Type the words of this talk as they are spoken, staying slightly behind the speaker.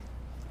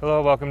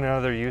Hello, welcome to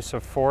another use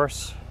of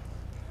force.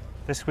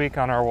 This week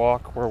on our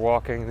walk, we're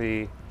walking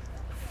the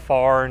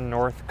far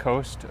north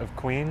coast of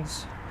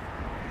Queens.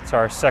 It's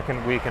our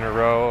second week in a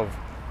row of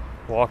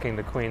walking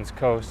the Queens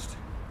coast.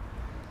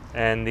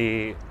 And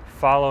the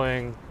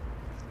following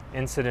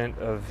incident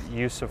of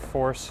use of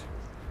force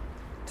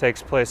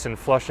takes place in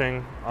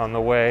Flushing on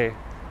the way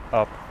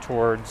up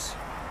towards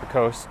the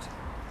coast.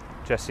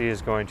 Jesse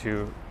is going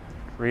to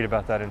read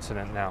about that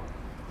incident now.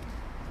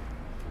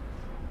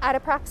 At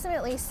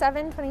approximately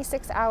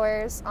 7:26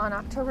 hours on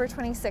October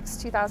 26,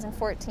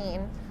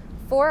 2014,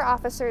 4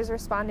 officers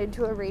responded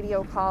to a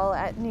radio call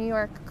at New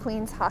York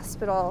Queens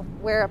Hospital,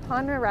 where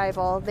upon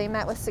arrival, they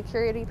met with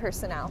security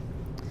personnel.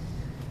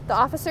 The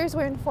officers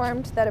were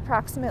informed that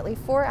approximately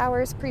 4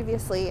 hours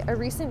previously, a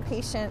recent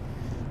patient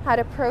had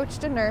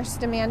approached a nurse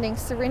demanding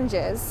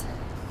syringes,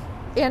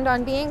 and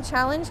on being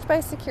challenged by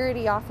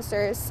security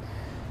officers,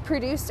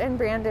 produced and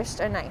brandished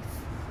a knife.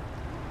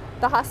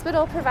 The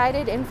hospital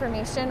provided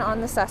information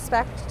on the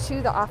suspect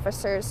to the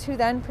officers, who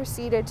then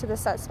proceeded to the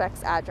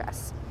suspect's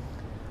address.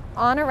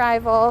 On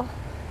arrival,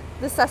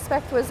 the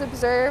suspect was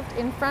observed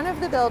in front of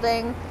the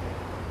building,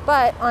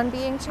 but on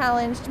being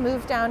challenged,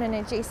 moved down an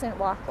adjacent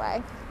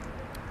walkway.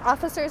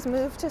 Officers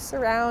moved to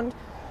surround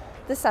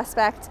the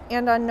suspect,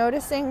 and on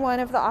noticing one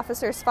of the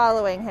officers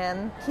following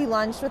him, he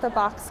lunged with a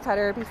box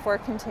cutter before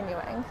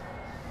continuing.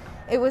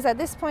 It was at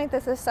this point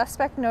that the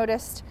suspect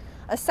noticed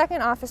a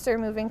second officer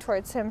moving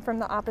towards him from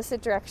the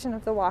opposite direction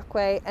of the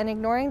walkway, and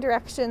ignoring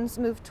directions,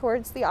 moved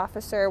towards the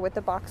officer with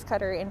the box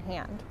cutter in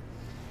hand.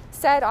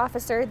 Said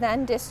officer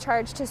then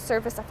discharged his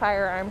service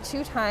firearm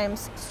 2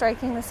 times,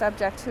 striking the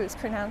subject, who was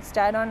pronounced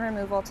dead on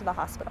removal to the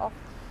hospital.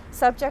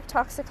 Subject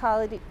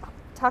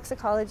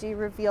toxicology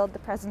revealed the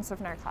presence of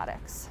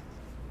narcotics.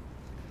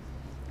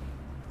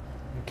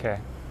 Okay.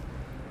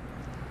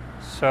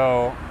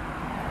 So,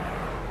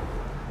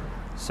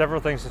 several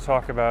things to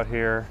talk about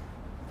here.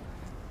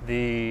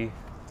 The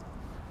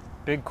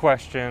big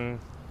question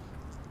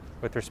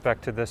with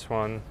respect to this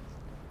one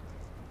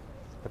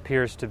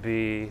appears to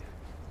be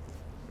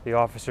the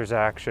officer's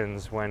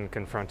actions when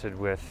confronted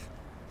with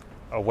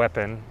a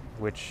weapon,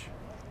 which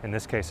in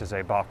this case is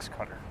a box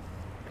cutter.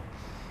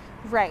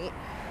 Right.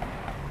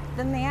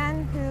 The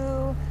man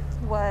who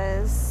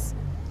was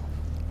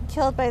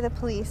killed by the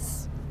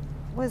police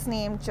was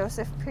named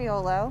Joseph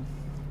Prilo.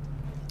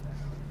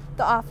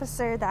 The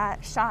officer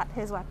that shot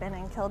his weapon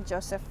and killed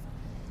Joseph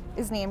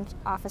is named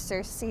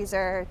Officer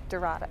Cesar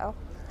Dorado.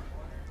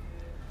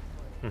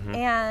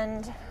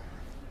 And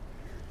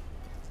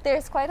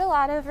there's quite a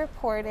lot of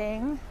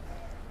reporting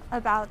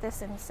about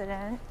this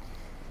incident.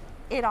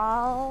 It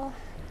all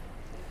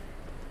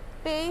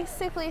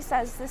basically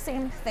says the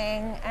same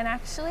thing and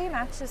actually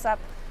matches up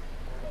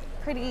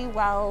pretty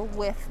well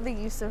with the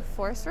use of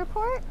force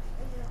report.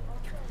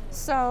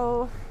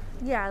 So,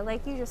 yeah,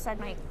 like you just said,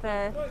 Mike,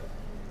 the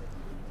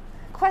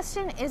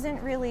question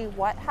isn't really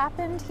what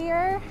happened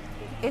here.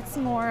 It's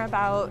more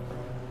about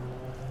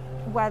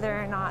whether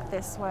or not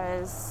this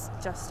was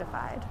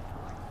justified.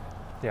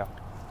 Yeah.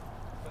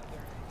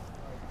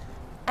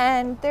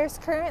 And there's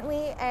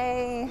currently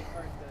a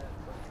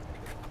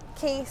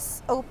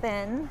case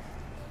open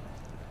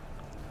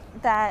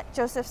that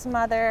Joseph's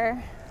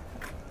mother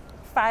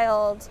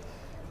filed.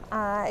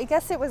 I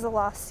guess it was a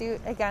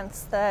lawsuit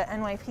against the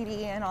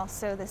NYPD and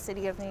also the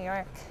city of New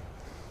York.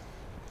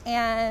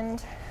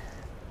 And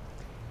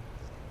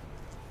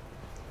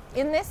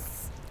in this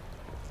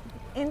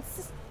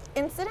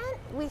incident,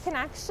 we can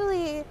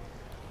actually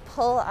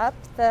pull up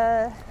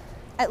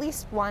at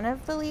least one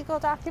of the legal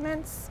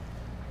documents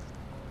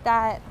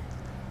that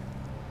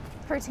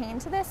pertain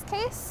to this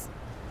case.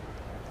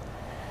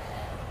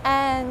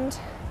 And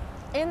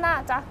in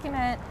that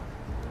document,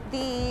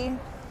 the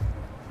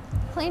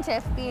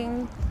plaintiff,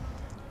 being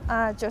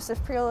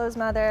Joseph Prilo's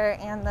mother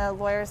and the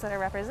lawyers that are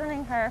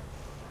representing her,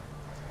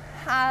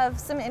 have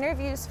some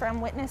interviews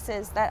from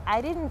witnesses that I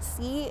didn't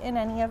see in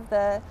any of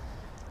the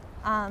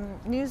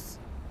news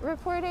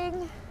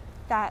reporting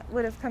that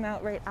would have come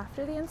out right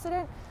after the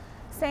incident,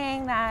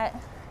 saying that,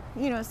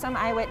 some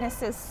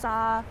eyewitnesses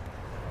saw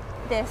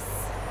this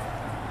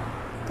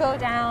go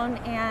down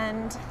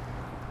and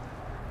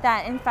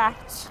that, in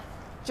fact,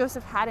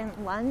 Joseph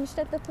hadn't lunged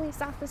at the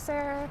police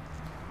officer.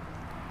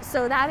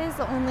 So that is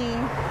the only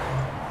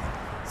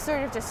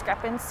sort of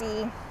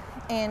discrepancy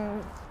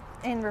in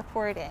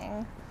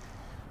reporting.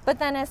 But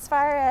then as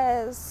far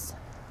as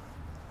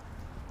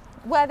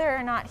whether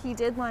or not he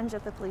did lunge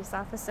at the police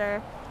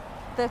officer,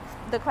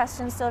 the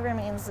question still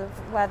remains of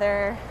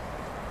whether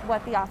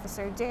what the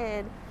officer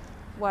did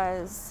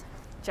was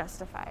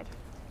justified.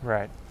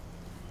 Right.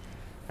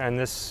 And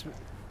this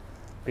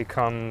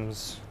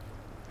becomes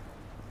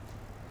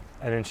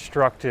an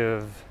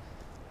instructive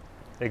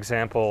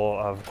example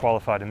of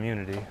qualified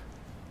immunity.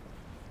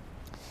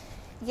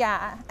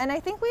 Yeah, and I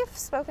think we've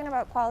spoken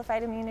about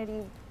qualified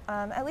immunity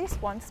at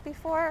least once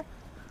before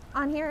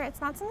on here. It's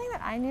not something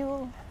that I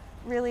knew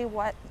really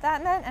what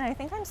that meant, and I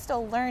think I'm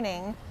still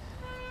learning.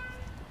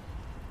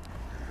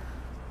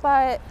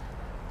 But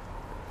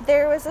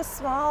there was a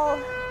small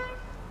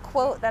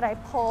quote that I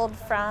pulled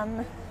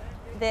from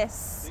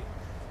this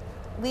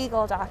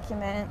legal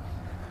document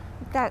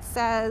that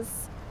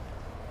says,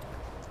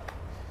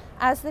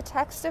 as the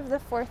text of the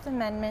Fourth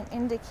Amendment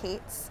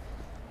indicates,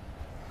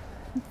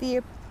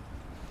 the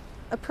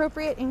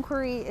appropriate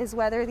inquiry is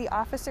whether the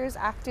officers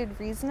acted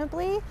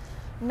reasonably,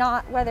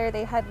 not whether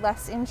they had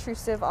less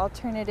intrusive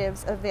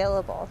alternatives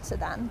available to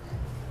them.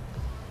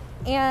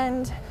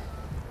 And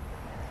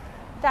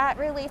that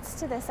relates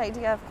to this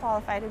idea of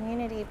qualified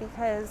immunity,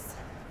 because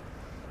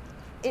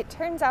it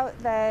turns out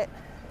that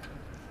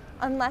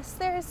unless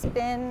there's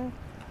been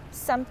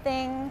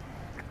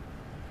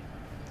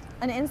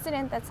an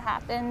incident that's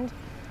happened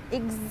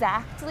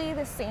exactly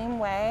the same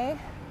way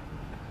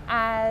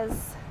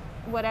as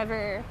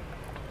whatever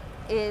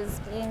is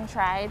being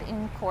tried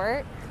in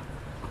court,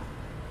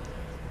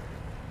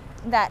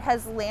 that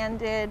has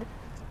landed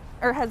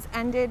or has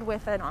ended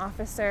with an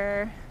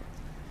officer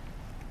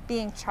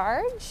being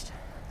charged,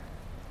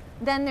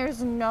 then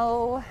there's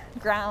no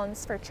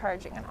grounds for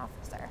charging an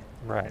officer.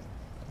 Right.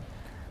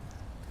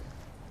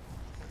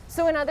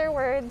 So in other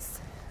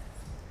words,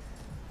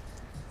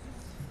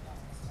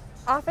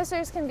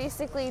 officers can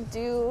basically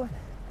do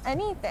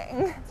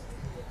anything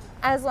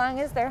as long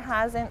as there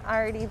hasn't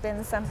already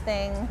been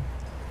something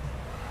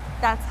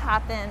that's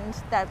happened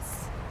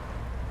that's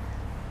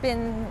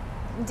been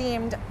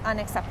deemed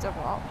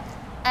unacceptable.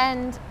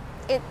 And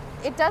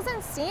it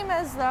doesn't seem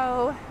as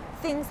though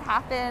things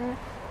happen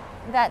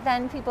that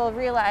then people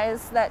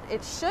realize that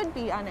it should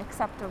be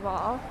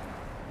unacceptable,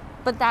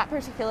 but that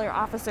particular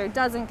officer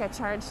doesn't get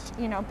charged,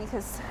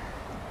 because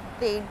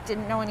they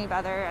didn't know any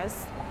better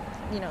as,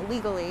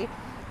 legally.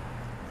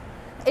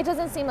 It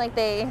doesn't seem like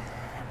they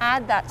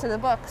add that to the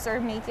books or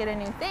make it a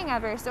new thing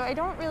ever. So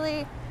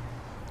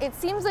it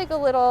seems like a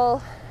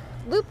little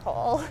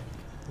loophole.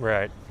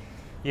 Right.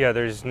 Yeah,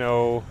 there's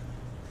no,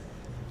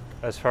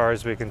 as far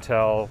as we can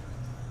tell,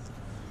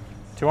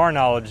 to our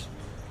knowledge,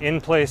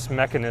 in-place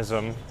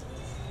mechanism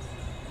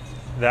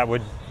that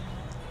would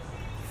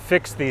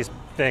fix these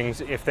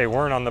things if they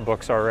weren't on the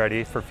books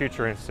already for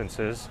future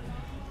instances.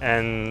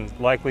 And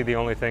likely the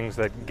only things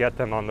that get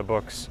them on the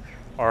books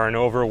are an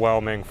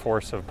overwhelming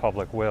force of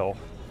public will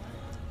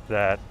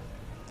that,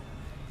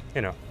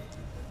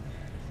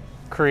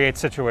 create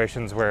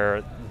situations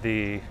where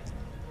the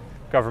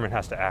government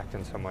has to act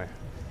in some way.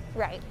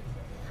 Right.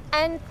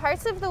 And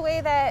parts of the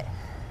way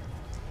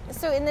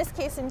so in this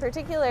case in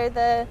particular,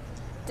 the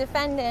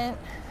defendant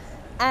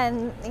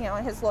and,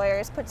 his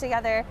lawyers put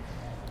together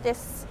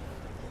this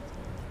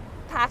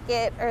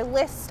packet or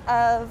list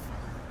of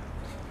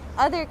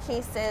other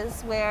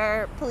cases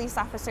where police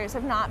officers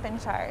have not been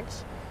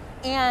charged,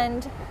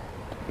 and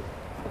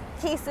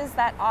cases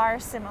that are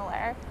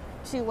similar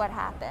to what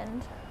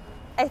happened,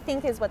 I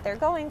think is what they're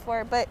going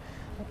for. But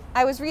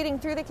I was reading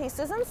through the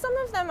cases, and some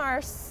of them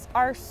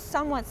are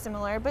somewhat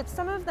similar, but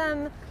some of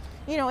them,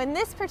 in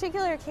this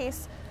particular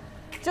case,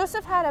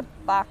 Joseph had a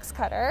box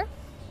cutter,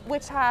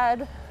 which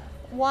had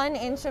 1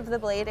 inch of the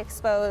blade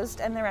exposed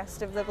and the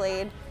rest of the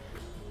blade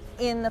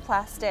in the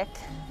plastic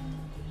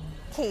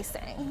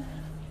casing.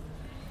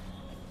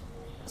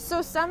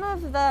 So some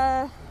of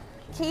the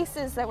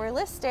cases that were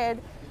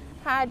listed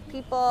had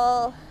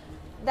people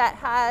that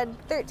had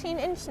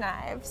 13-inch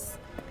knives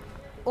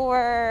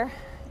or,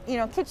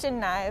 kitchen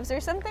knives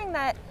or something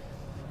that,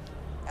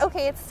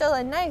 okay, it's still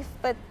a knife,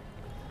 but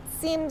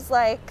seems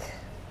like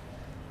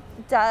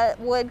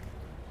would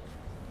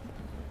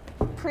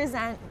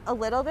present a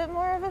little bit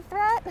more of a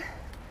threat.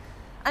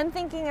 I'm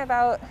thinking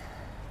about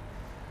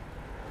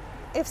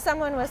if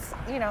someone was,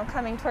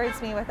 coming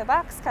towards me with a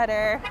box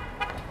cutter,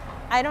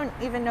 I don't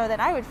even know that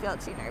I would feel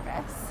too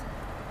nervous.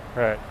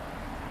 Right.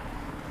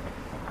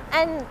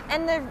 And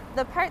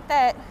the part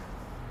that,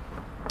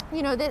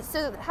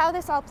 so how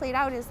this all played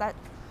out is that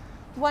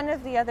one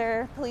of the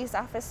other police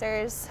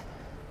officers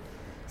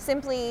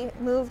simply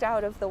moved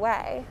out of the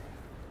way.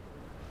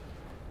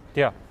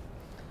 Yeah.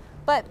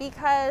 But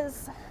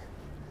because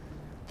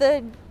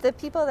the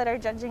people that are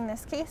judging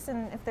this case,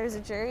 and if there's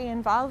a jury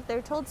involved,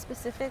 they're told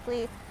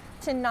specifically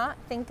to not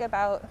think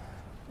about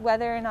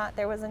whether or not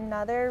there was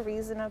another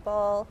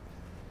reasonable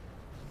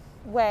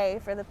way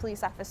for the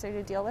police officer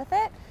to deal with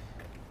it.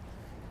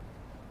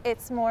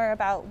 It's more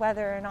about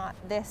whether or not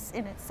this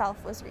in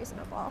itself was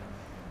reasonable.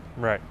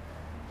 Right.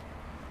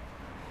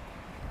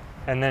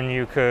 And then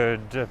you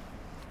could,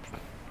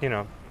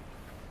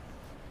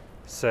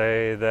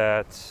 say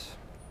that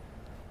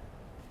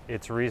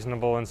it's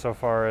reasonable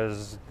insofar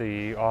as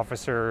the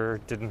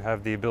officer didn't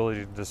have the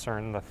ability to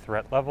discern the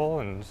threat level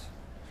and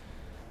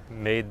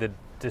made the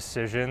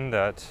decision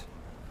that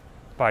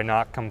by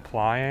not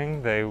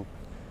complying,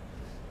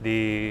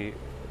 the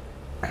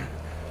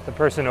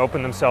person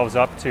opened themselves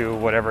up to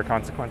whatever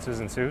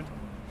consequences ensued.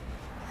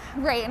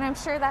 Right, and I'm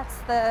sure that's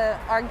the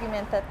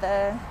argument that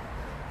the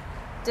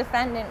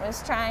defendant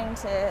was trying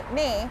to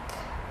make.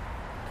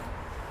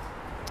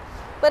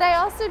 But I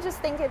also just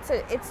think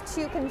it's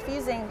too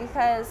confusing,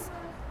 because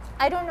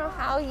I don't know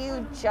how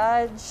you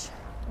judge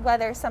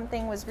whether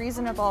something was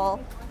reasonable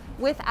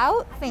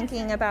without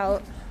thinking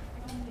about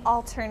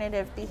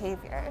alternative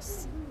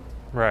behaviors.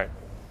 Right.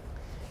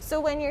 So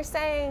when you're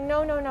saying,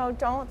 no,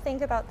 don't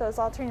think about those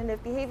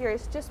alternative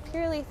behaviors, just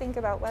purely think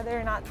about whether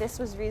or not this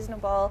was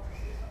reasonable.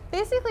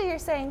 Basically, you're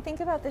saying, think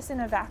about this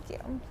in a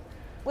vacuum,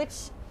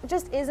 which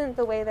just isn't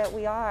the way that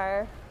we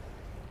are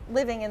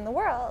living in the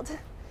world.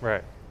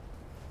 Right.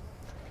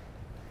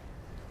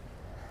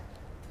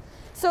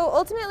 So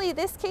ultimately,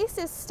 this case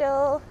is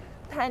still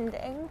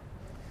pending.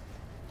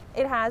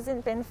 It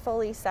hasn't been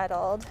fully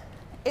settled.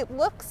 It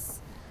looks,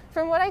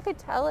 from what I could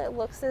tell, it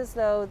looks as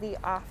though the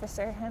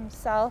officer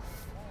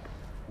himself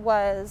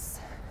was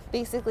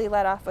basically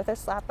let off with a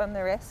slap on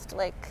the wrist,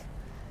 like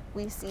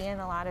we see in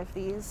a lot of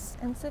these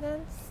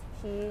incidents.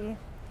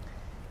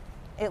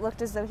 It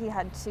looked as though he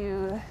had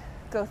to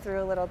go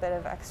through a little bit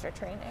of extra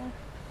training.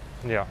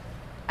 Yeah.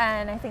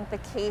 And I think the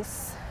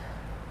case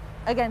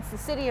against the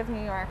city of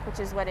New York, which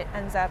is what it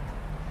ends up,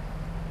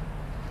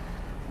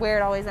 where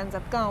it always ends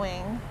up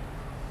going,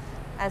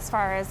 as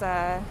far as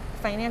a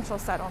financial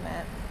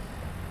settlement,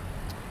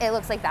 it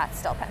looks like that's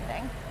still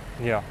pending.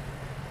 Yeah.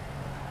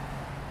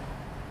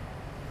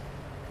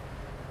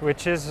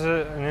 Which is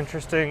an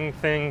interesting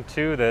thing,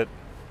 too, that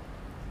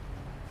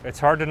it's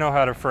hard to know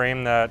how to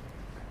frame that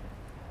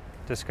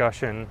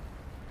discussion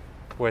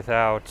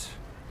without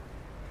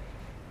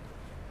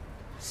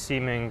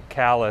seeming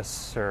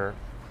callous or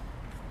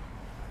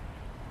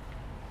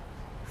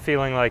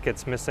feeling like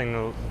it's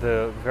missing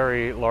the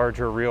very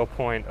larger real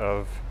point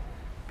of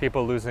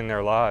people losing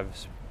their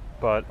lives.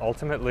 But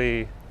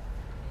ultimately,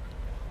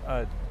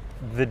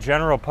 the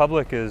general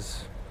public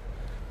is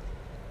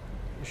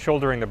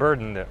shouldering the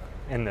burden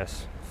in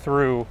this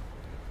through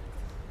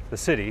the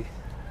city,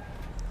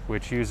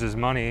 which uses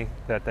money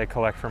that they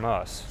collect from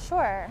us.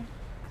 Sure.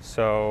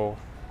 So,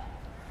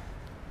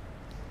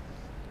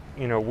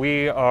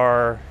 we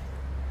are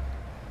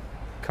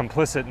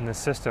complicit in the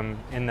system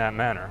in that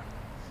manner.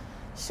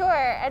 Sure,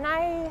 and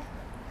I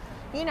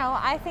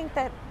think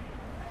that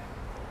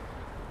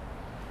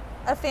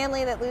a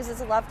family that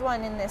loses a loved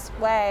one in this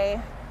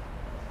way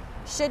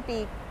should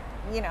be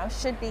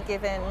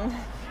given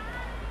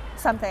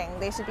something.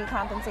 They should be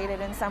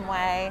compensated in some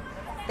way.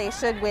 They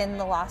should win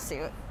the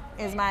lawsuit,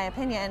 is my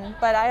opinion.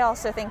 But I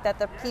also think that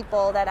the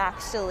people that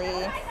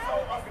actually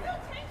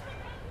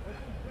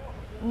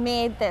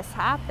made this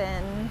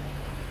happen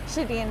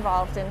should be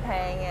involved in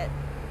paying it,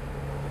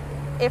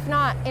 if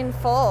not in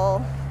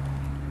full,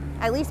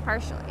 at least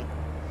partially.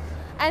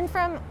 And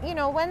from,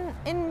 when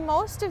in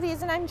most of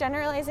these, and I'm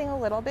generalizing a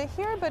little bit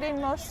here, but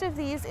in most of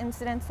these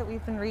incidents that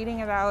we've been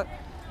reading about,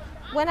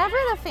 whenever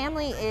the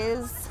family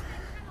is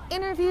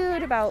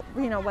interviewed about,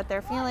 what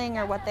they're feeling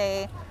or what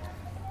they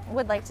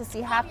would like to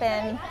see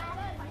happen,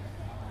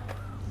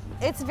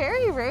 it's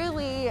very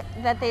rarely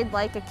that they'd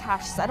like a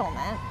cash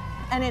settlement.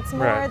 And it's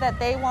more that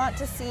they want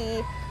to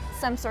see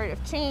some sort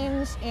of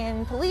change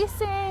in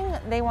policing.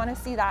 They want to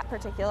see that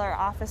particular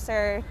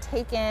officer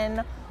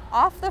taken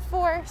off the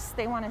force.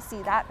 They want to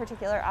see that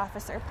particular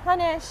officer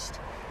punished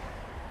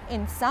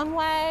in some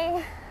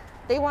way.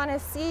 They want to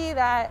see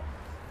that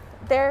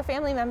their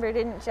family member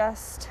didn't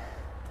just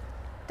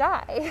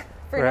die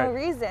for no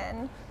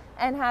reason,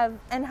 and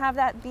have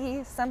that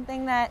be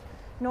something that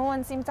no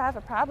one seems to have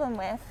a problem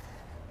with.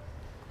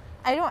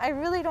 I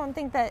really don't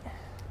think that,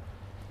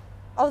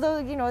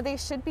 although they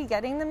should be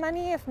getting the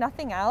money if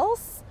nothing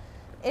else,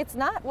 it's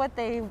not what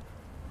they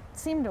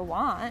seem to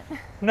want.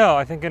 No,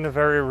 I think in a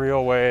very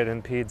real way it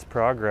impedes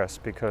progress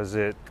because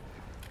it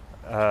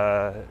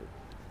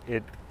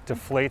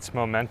deflates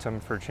momentum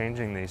for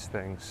changing these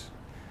things.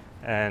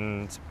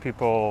 And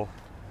people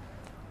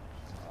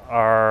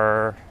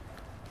are,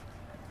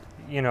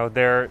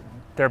 they're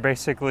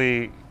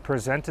basically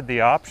presented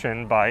the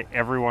option by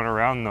everyone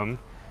around them,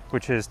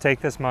 which is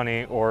take this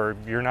money or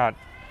you're not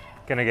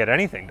going to get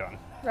anything done.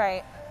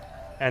 Right.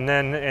 And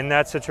then in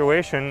that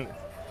situation,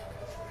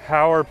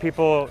 how are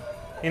people,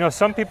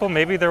 some people,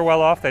 maybe they're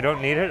well off, they don't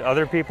need it.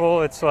 Other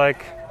people, it's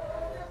like,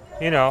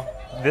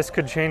 this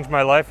could change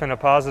my life in a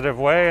positive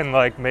way and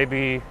like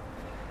maybe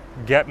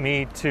get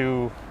me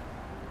to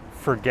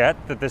forget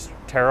that this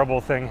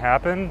terrible thing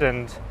happened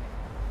and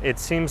it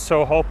seems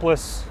so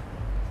hopeless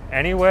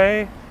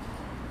anyway,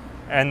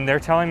 and they're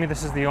telling me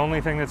this is the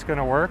only thing that's going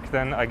to work,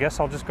 then I guess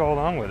I'll just go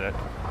along with it.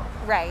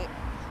 Right.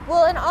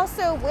 Well, and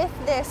also with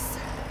this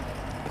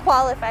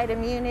qualified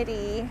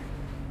immunity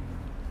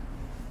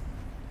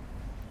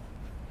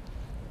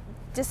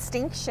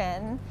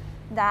distinction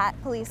that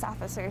police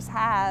officers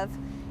have,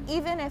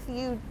 even if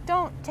you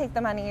don't take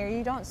the money or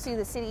you don't sue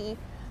the city,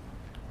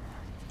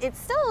 it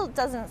still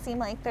doesn't seem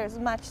like there's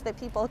much that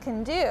people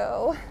can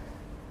do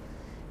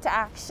to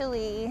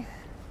actually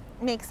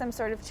make some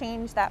sort of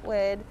change that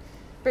would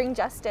bring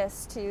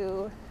justice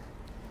to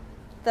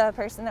the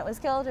person that was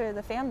killed or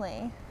the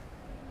family.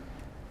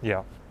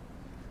 Yeah.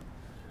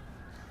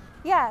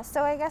 Yeah,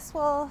 so I guess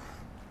we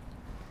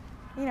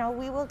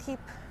will keep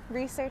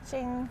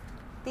researching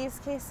these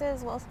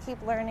cases. We'll keep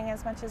learning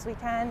as much as we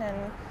can,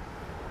 and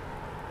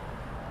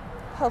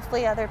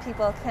hopefully other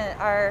people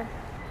are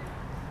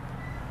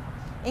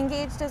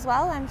engaged as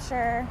well. I'm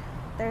sure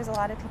there's a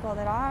lot of people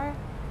that are.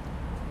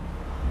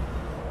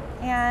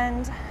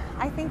 And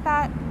I think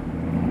that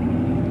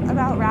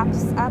about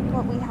wraps up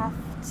what we have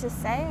to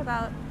say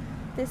about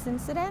this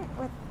incident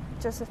with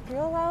Joseph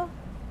Prilo.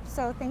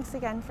 So thanks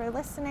again for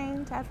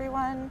listening to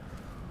everyone.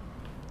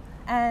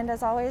 And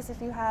as always,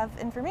 if you have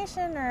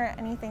information or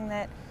anything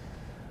that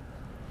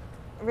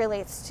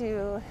relates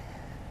to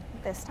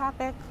this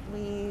topic,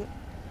 we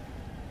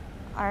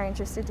are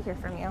interested to hear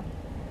from you.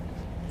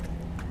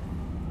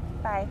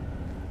 Bye.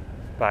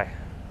 Bye.